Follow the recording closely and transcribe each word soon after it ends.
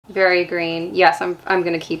Very green. Yes, I'm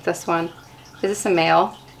gonna keep this one. Is this a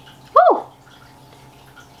male? Woo!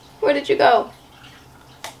 Where did you go?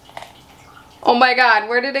 Oh my God,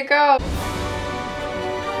 where did it go?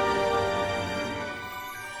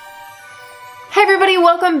 Hi everybody,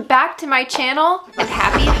 welcome back to my channel and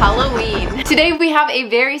happy Halloween. Today we have a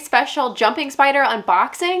very special jumping spider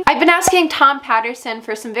unboxing. I've been asking Tom Patterson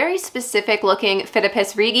for some very specific looking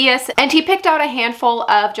Phidippus regius, and he picked out a handful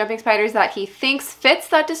of jumping spiders that he thinks fits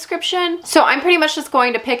that description. So I'm pretty much just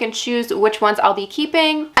going to pick and choose which ones I'll be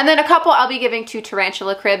keeping. And then a couple I'll be giving to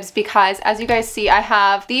tarantula cribs because as you guys see, I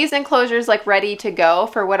have these enclosures like ready to go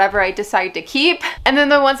for whatever I decide to keep. And then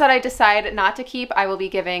the ones that I decide not to keep, I will be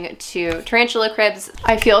giving to tarantula cribs.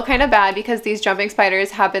 I feel kind of bad because these jumping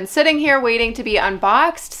spiders have been sitting here waiting to be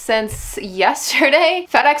unboxed since yesterday.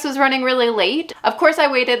 FedEx was running really late. Of course, I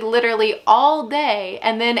waited literally all day,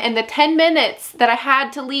 and then in the 10 minutes that I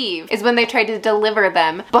had to leave is when they tried to deliver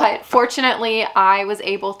them. But fortunately, I was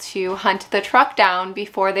able to hunt the truck down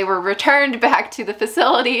before they were returned back to the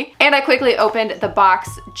facility. And I quickly opened the box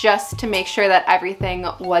just to make sure that everything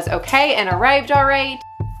was okay and arrived all right.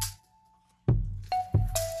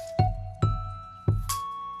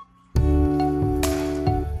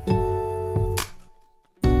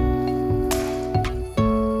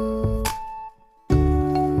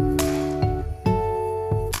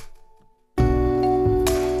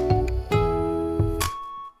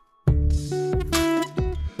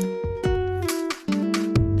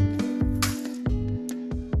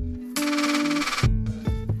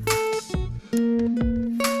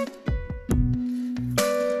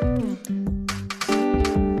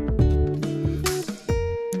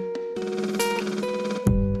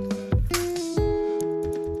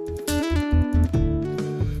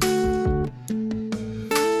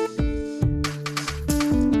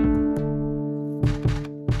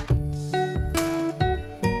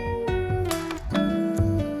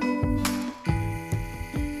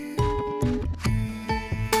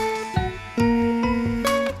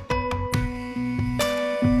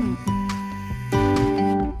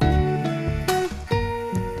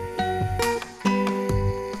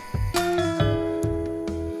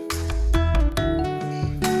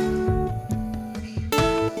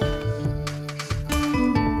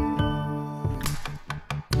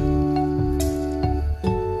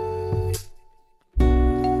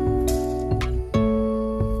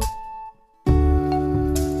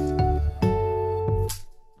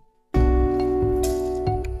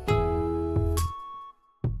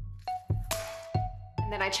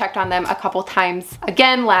 I checked on them a couple times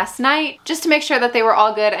again last night just to make sure that they were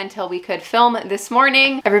all good until we could film this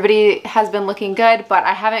morning. Everybody has been looking good, but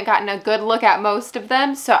I haven't gotten a good look at most of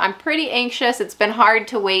them, so I'm pretty anxious. It's been hard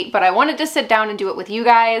to wait, but I wanted to sit down and do it with you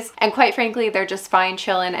guys, and quite frankly, they're just fine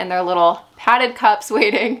chilling in their little padded cups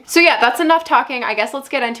waiting. So yeah, that's enough talking. I guess let's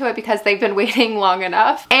get into it because they've been waiting long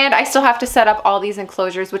enough. And I still have to set up all these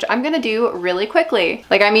enclosures, which I'm gonna do really quickly.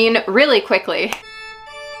 Like, I mean, really quickly.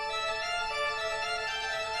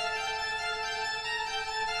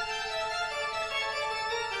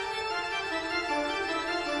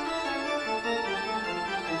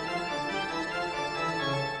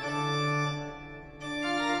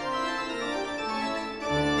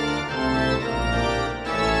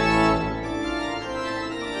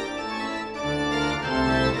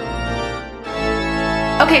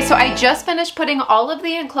 Okay, so I just finished putting all of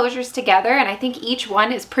the enclosures together, and I think each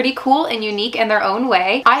one is pretty cool and unique in their own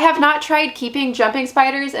way. I have not tried keeping jumping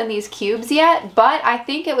spiders in these cubes yet, but I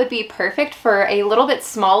think it would be perfect for a little bit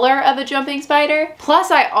smaller of a jumping spider. Plus,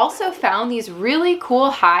 I also found these really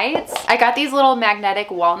cool hides. I got these little magnetic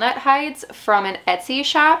walnut hides from an Etsy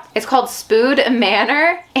shop. It's called Spood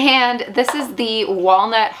Manor, and this is the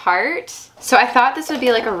walnut heart. So I thought this would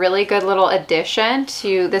be like a really good little addition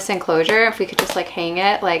to this enclosure if we could just like hang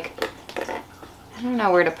it, like, I don't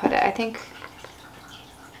know where to put it. I think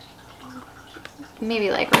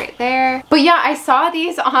maybe like right there. But yeah, I saw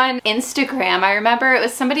these on Instagram. I remember it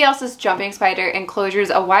was somebody else's jumping spider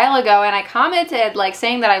enclosures a while ago, and I commented like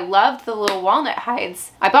saying that I loved the little walnut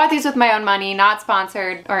hides. I bought these with my own money, not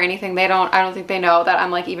sponsored or anything. I don't think they know that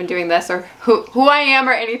I'm like even doing this or who I am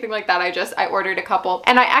or anything like that. I ordered a couple,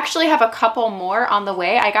 and I actually have a couple more on the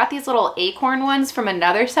way. I got these little acorn ones from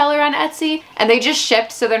another seller on Etsy, and they just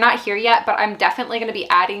shipped, so they're not here yet, but I'm definitely going to be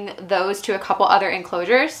adding those to a couple other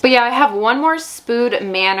enclosures. But yeah, I have one more Spood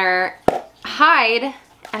Manor hide,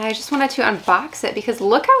 and I just wanted to unbox it because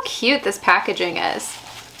look how cute this packaging is.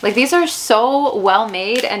 Like, these are so well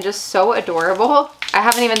made and just so adorable. I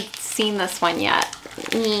haven't even seen this one yet.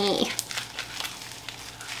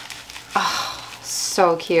 Oh,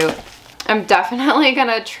 so cute. I'm definitely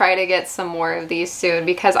gonna try to get some more of these soon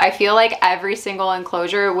because I feel like every single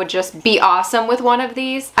enclosure would just be awesome with one of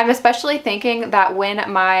these. I'm especially thinking that when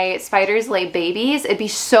my spiders lay babies, it'd be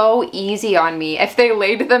so easy on me if they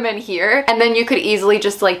laid them in here, and then you could easily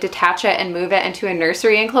just like detach it and move it into a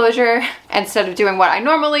nursery enclosure instead of doing what I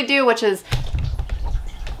normally do, which is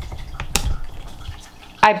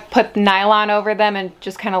I put nylon over them and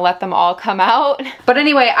just kind of let them all come out. But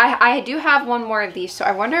anyway, I do have one more of these, so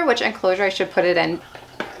I wonder which enclosure I should put it in.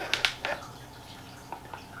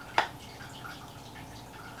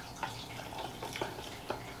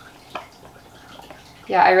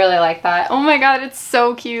 Yeah, I really like that. Oh my god, it's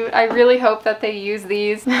so cute. I really hope that they use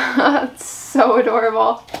these. It's so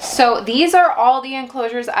adorable. So these are all the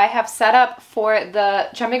enclosures I have set up for the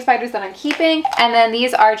jumping spiders that I'm keeping. And then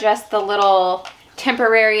these are just the little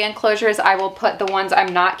temporary enclosures I will put the ones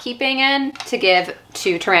I'm not keeping in to give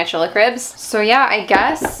to tarantula cribs. So yeah, I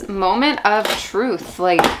guess moment of truth.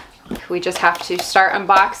 Like, we just have to start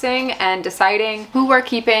unboxing and deciding who we're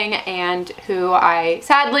keeping and who I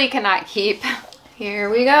sadly cannot keep.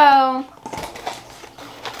 Here we go.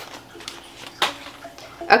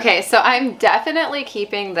 Okay, so I'm definitely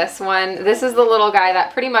keeping this one. This is the little guy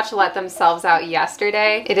that pretty much let themselves out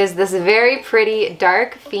yesterday. It is this very pretty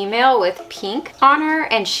dark female with pink on her,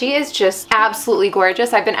 and she is just absolutely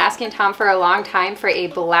gorgeous. I've been asking Tom for a long time for a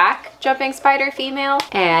black jumping spider female,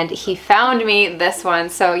 and he found me this one.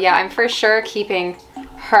 So yeah, I'm for sure keeping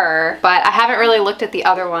her, but I haven't really looked at the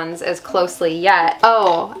other ones as closely yet.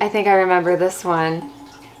 Oh, I think I remember this one.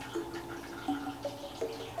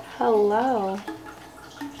 Hello.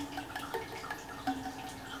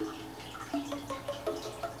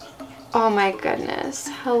 Oh my goodness.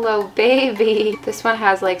 Hello, baby. This one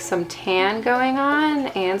has like some tan going on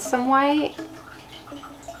and some white.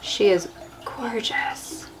 She is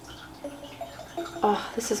gorgeous.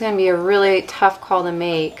 Oh, this is gonna be a really tough call to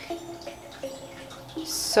make.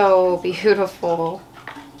 So beautiful.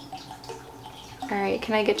 All right,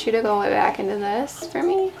 can I get you to go back into this for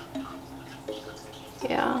me?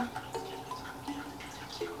 Yeah.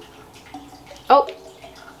 Oh,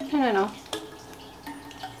 no.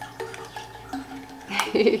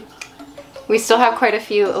 We still have quite a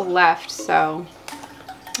few left, so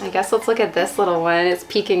I guess let's look at this little one. It's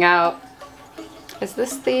peeking out. Is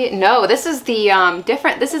this the, no, this is the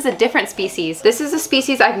this is a different species. This is a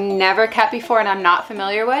species I've never kept before and I'm not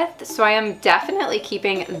familiar with, so I am definitely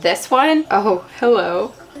keeping this one. Oh,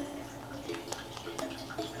 hello.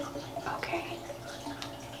 Okay.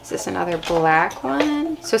 Is this another black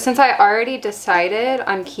one? So since I already decided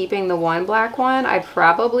on keeping the one black one, I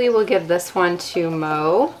probably will give this one to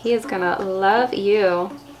Mo. He is gonna love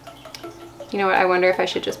you. You know what, I wonder if I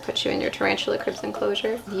should just put you in your tarantula cribs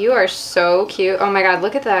enclosure. You are so cute. Oh my god,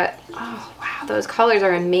 look at that. Oh wow, those colors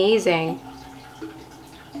are amazing.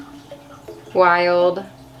 Wild.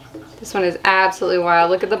 This one is absolutely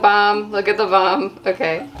wild. Look at the bum, look at the bum.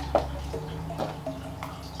 Okay.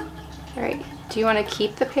 All right, do you want to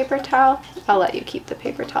keep the paper towel? I'll let you keep the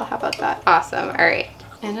paper towel, how about that? Awesome, all right.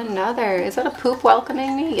 And another, is that a poop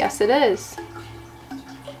welcoming me? Yes, it is.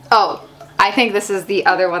 Oh. I think this is the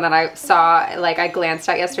other one that I saw, like I glanced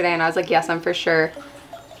at yesterday and I was like, yes, I'm for sure.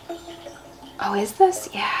 Oh, is this?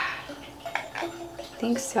 Yeah, I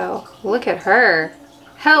think so. Look at her.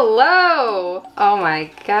 Hello. Oh my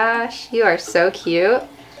gosh, you are so cute.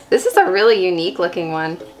 This is a really unique looking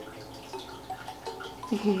one.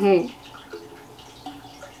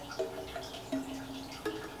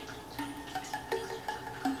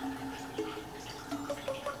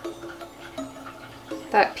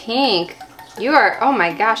 That pink. You are, oh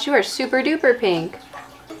my gosh, you are super duper pink.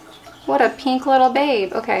 What a pink little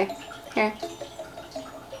babe. Okay, here.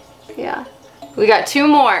 Yeah. We got two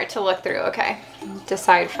more to look through, okay.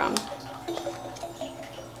 Decide from.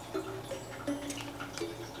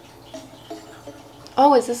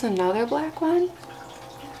 Oh, is this another black one?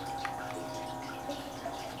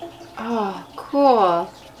 Oh,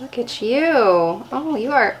 cool. Look at you. Oh,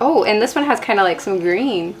 you are, oh, and this one has kind of like some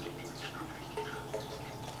green.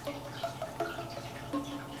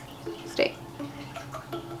 Stay.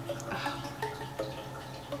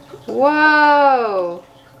 Whoa.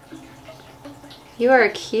 You are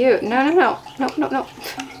cute. No.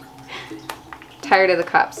 Tired of the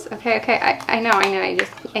cups. Okay. I know.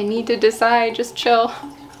 I need to decide. Just chill.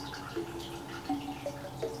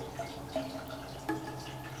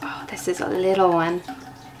 Oh, this is a little one.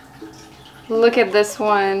 Look at this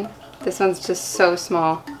one. This one's just so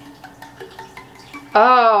small.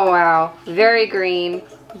 Oh, wow. Very green.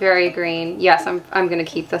 Very green. Yes, I'm gonna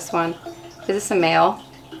keep this one. Is this a male?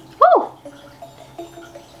 Woo!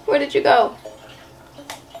 Where did you go?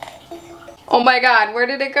 Oh my god, where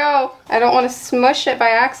did it go? I don't want to smush it by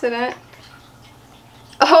accident.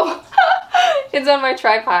 Oh, it's on my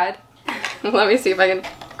tripod. Let me see if I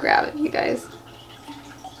can grab it, you guys.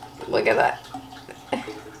 Look at that.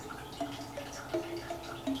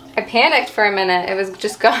 I panicked for a minute. It was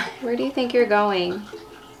just gone. Where do you think you're going?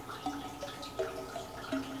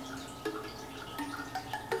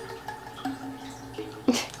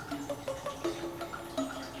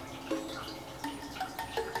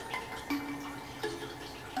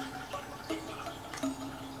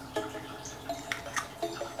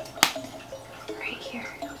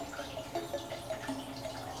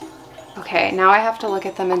 Okay, now I have to look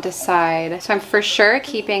at them and decide. So I'm for sure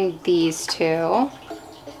keeping these two.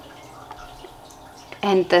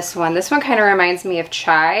 And this one. This one kind of reminds me of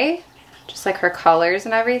Chai. Just like her colors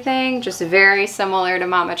and everything. Just very similar to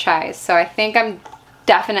Mama Chai's. So I think I'm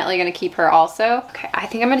definitely going to keep her also. Okay, I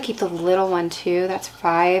think I'm going to keep the little one too. That's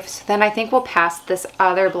 5. So then I think we'll pass this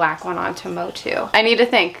other black one on to Motu. I need to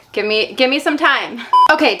think. Give me some time.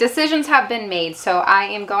 Okay, decisions have been made. So I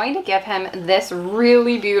am going to give him this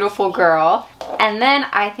really beautiful girl. And then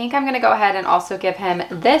I think I'm going to go ahead and also give him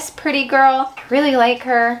this pretty girl. Really like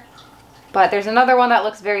her. But there's another one that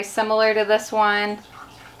looks very similar to this one.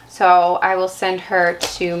 So I will send her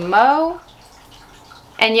to Mo.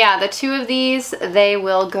 And yeah, the 2 of these, they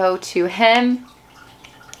will go to him.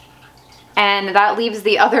 And that leaves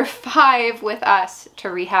the other 5 with us to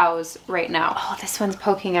rehouse right now. Oh, this one's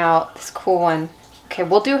poking out. This cool one. Okay,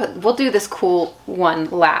 we'll do this cool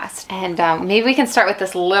one last. And maybe we can start with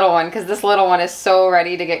this little one because this little one is so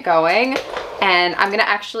ready to get going. And I'm gonna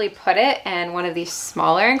actually put it in one of these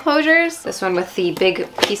smaller enclosures. This one with the big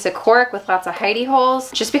piece of cork with lots of hidey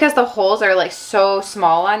holes. Just because the holes are like so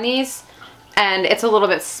small on these. And it's a little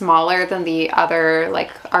bit smaller than the other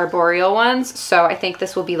like arboreal ones. So I think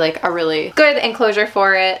this will be like a really good enclosure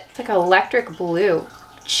for it. It's like electric blue.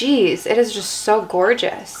 Jeez, it is just so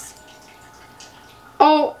gorgeous.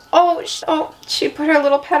 Oh, she put her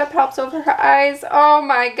little pedipalps over her eyes. Oh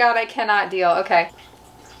my god, I cannot deal. Okay.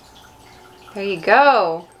 There you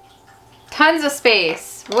go. Tons of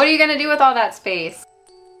space. What are you gonna do with all that space?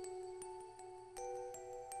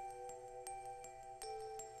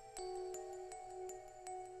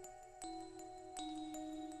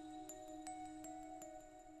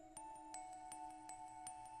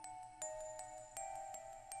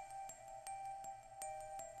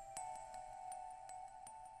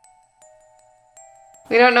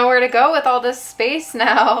 We don't know where to go with all this space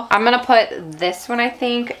now. I'm gonna put this one, I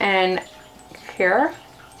think, in here.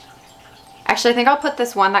 Actually, I think I'll put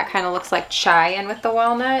this one that kind of looks like Chai in with the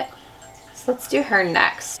walnut. So let's do her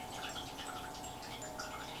next.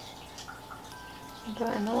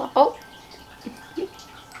 Go in the wall. Oh.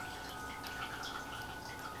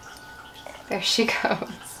 There she goes.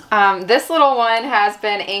 This little one has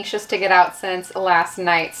been anxious to get out since last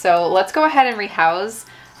night. So let's go ahead and rehouse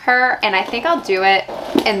her, and I think I'll do it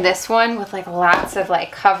in this one with like lots of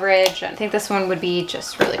like coverage. I think this one would be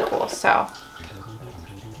just really cool. So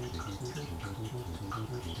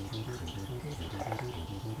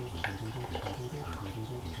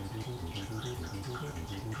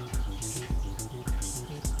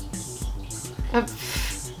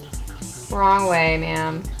wrong way,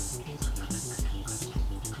 ma'am.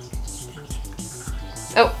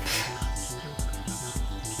 Oh.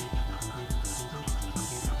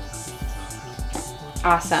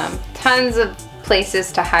 Awesome. Tons of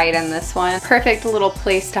places to hide in this one. Perfect little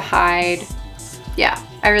place to hide. Yeah,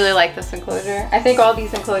 I really like this enclosure. I think all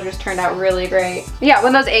these enclosures turned out really great. Yeah,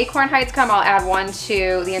 when those acorn hides come, I'll add one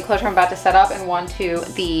to the enclosure I'm about to set up and one to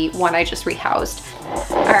the one I just rehoused.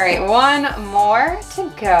 All right, one more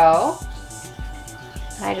to go.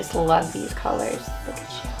 I just love these colors. Look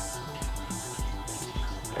at you.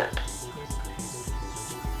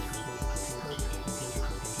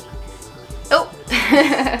 Oh.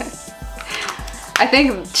 I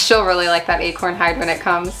think she'll really like that acorn hide when it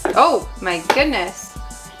comes. Oh my goodness.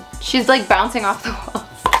 She's like bouncing off the walls.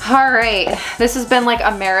 All right, this has been like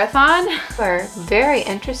a marathon. They're very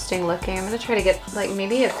interesting looking. I'm gonna try to get like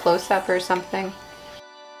maybe a close-up or something.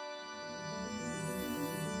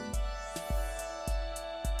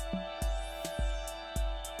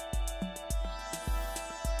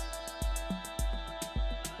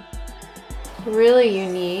 Really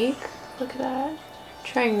unique. Look at that.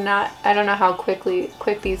 Trying not, I don't know how quick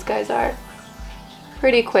these guys are.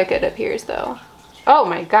 Pretty quick it appears though. Oh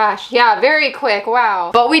my gosh, yeah, very quick,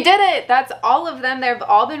 wow. But we did it, that's all of them. They've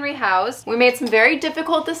all been rehoused. We made some very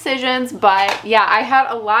difficult decisions, but yeah, I had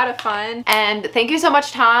a lot of fun. And thank you so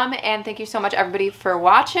much, Tom, and thank you so much, everybody, for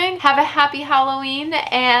watching. Have a happy Halloween,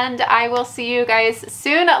 and I will see you guys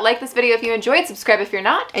soon. Like this video if you enjoyed, subscribe if you're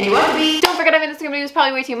not, and you won't be. Don't forget I have an Instagram videos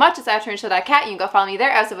probably way too much. It's at Tarantula Kat. You can go follow me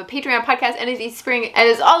there. I also have a Patreon podcast and a Teespring. It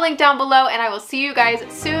is all linked down below, and I will see you guys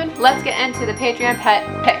soon. Let's get into the Patreon pet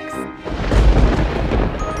pick.